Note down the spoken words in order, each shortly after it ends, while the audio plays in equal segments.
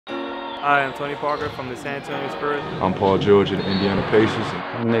I am Tony Parker from the San Antonio Spurs. I'm Paul George of the Indiana Pacers.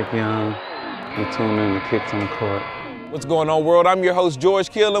 I'm Nick Young. You're tuning in to Kicks on Court. What's going on, world? I'm your host,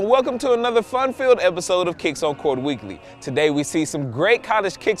 George Kiel, and welcome to another fun-filled episode of Kicks on Court Weekly. Today, we see some great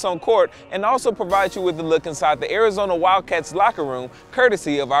college kicks on court and also provide you with a look inside the Arizona Wildcats locker room,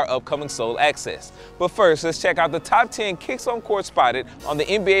 courtesy of our upcoming Soul Access. But first, let's check out the top 10 kicks on court spotted on the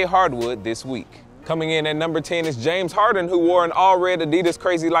NBA hardwood this week. Coming in at number 10 is James Harden, who wore an all-red Adidas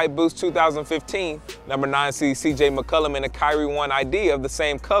Crazy Light Boost 2015. Number 9 sees CJ McCollum in a Kyrie 1 ID of the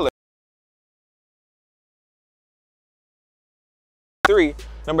same color. 3.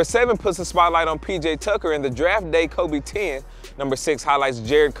 Number 7 puts a spotlight on PJ Tucker in the Draft Day Kobe 10. Number 6 highlights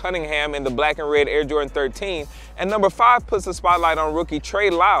Jared Cunningham in the black and red Air Jordan 13. And number 5 puts a spotlight on rookie Trey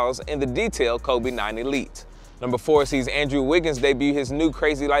Lyles in the detail Kobe 9 Elite. Number 4 sees Andrew Wiggins debut his new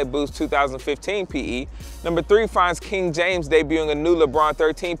Crazy Light Boost 2015 PE. Number 3 finds King James debuting a new LeBron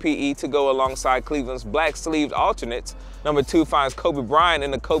 13 PE to go alongside Cleveland's black sleeved alternates. Number 2 finds Kobe Bryant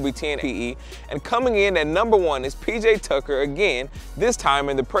in the Kobe 10 PE. And coming in at number 1 is PJ Tucker again, this time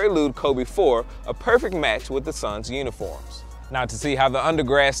in the Prelude Kobe 4, a perfect match with the Suns uniforms. Now to see how the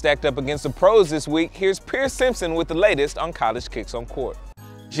undergrads stacked up against the pros this week, here's Pierce Simpson with the latest on college kicks on court.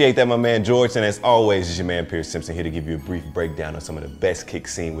 Appreciate that, my man George, and as always, it's your man Pierce Simpson here to give you a brief breakdown of some of the best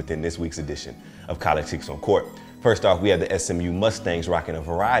kicks seen within this week's edition of College Kicks on Court. First off, we have the SMU Mustangs rocking a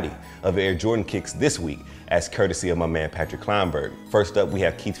variety of Air Jordan kicks this week, as courtesy of my man Patrick Kleinberg. First up, we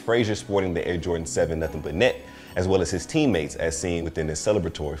have Keith Frazier sporting the Air Jordan 7 Nothing But Net, as well as his teammates as seen within this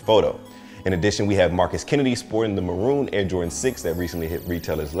celebratory photo. In addition, we have Marcus Kennedy sporting the maroon Air Jordan 6 that recently hit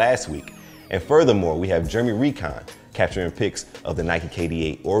retailers last week. And furthermore, we have Jeremy Recon capturing pics of the Nike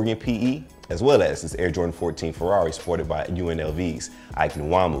KD8 Oregon PE, as well as this Air Jordan 14 Ferrari sported by UNLV's Ike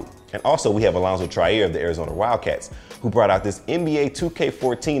Nwamu. And also we have Alonzo Trier of the Arizona Wildcats, who brought out this NBA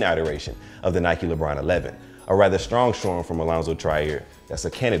 2K14 iteration of the Nike LeBron 11. A rather strong showing from Alonzo Trier that's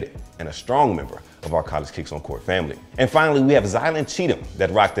a candidate and a strong member of our College Kicks on Court family. And finally, we have Zylan Cheatham that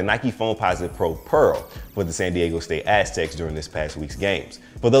rocked the Nike Foam Positive Pro Pearl for the San Diego State Aztecs during this past week's games.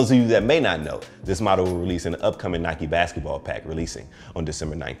 For those of you that may not know, this model will release in the upcoming Nike basketball pack releasing on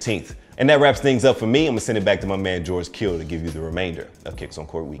December 19th. And that wraps things up for me. I'm gonna send it back to my man George Kiel to give you the remainder of Kicks on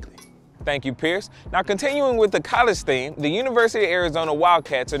Court Weekly. Thank you, Pierce. Now continuing with the college theme, the University of Arizona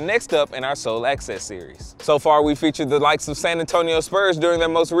Wildcats are next up in our Soul Access series. So far, we featured the likes of San Antonio Spurs during their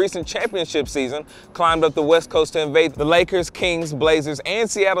most recent championship season, climbed up the West Coast to invade the Lakers, Kings, Blazers, and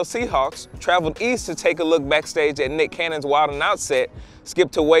Seattle Seahawks, traveled east to take a look backstage at Nick Cannon's Wild 'N Out set,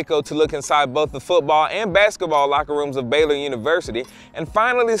 skipped to Waco to look inside both the football and basketball locker rooms of Baylor University, and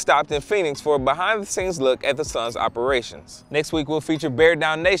finally stopped in Phoenix for a behind-the-scenes look at the Suns' operations. Next week, we'll feature Bear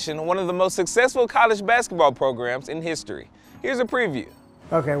Down Nation, one of the most successful college basketball programs in history. Here's a preview.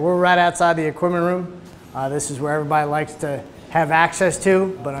 Okay, we're right outside the equipment room. This is where everybody likes to have access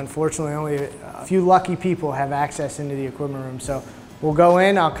to, but unfortunately only a few lucky people have access into the equipment room. So we'll go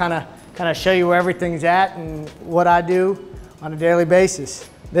in, I'll kind of show you where everything's at and what I do on a daily basis.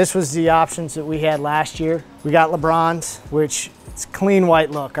 This was the options that we had last year. We got LeBron's, which it's clean white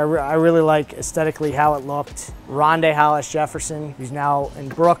look. I really like aesthetically how it looked. Rondé Hollis Jefferson, who's now in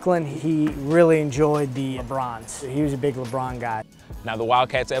Brooklyn, he really enjoyed the LeBron's. He was a big LeBron guy. Now the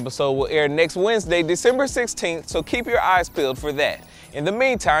Wildcats episode will air next Wednesday, December 16th, so keep your eyes peeled for that. In the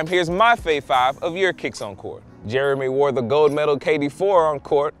meantime, here's my Fave 5 of your Kicks on Court. Jeremy wore the gold medal KD4 on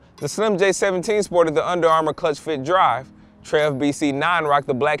court. The Slim J17 sported the Under Armour Clutch Fit Drive. Trev BC9 rocked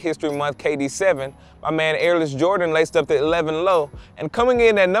the Black History Month KD7. My man Airless Jordan laced up the 11 low. And coming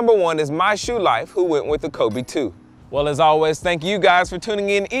in at number 1 is My Shoe Life, who went with the Kobe 2. Well, as always, thank you guys for tuning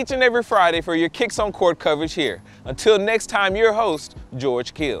in each and every Friday for your Kicks on Court coverage here. Until next time, your host,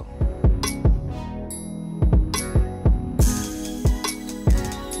 George Kiel.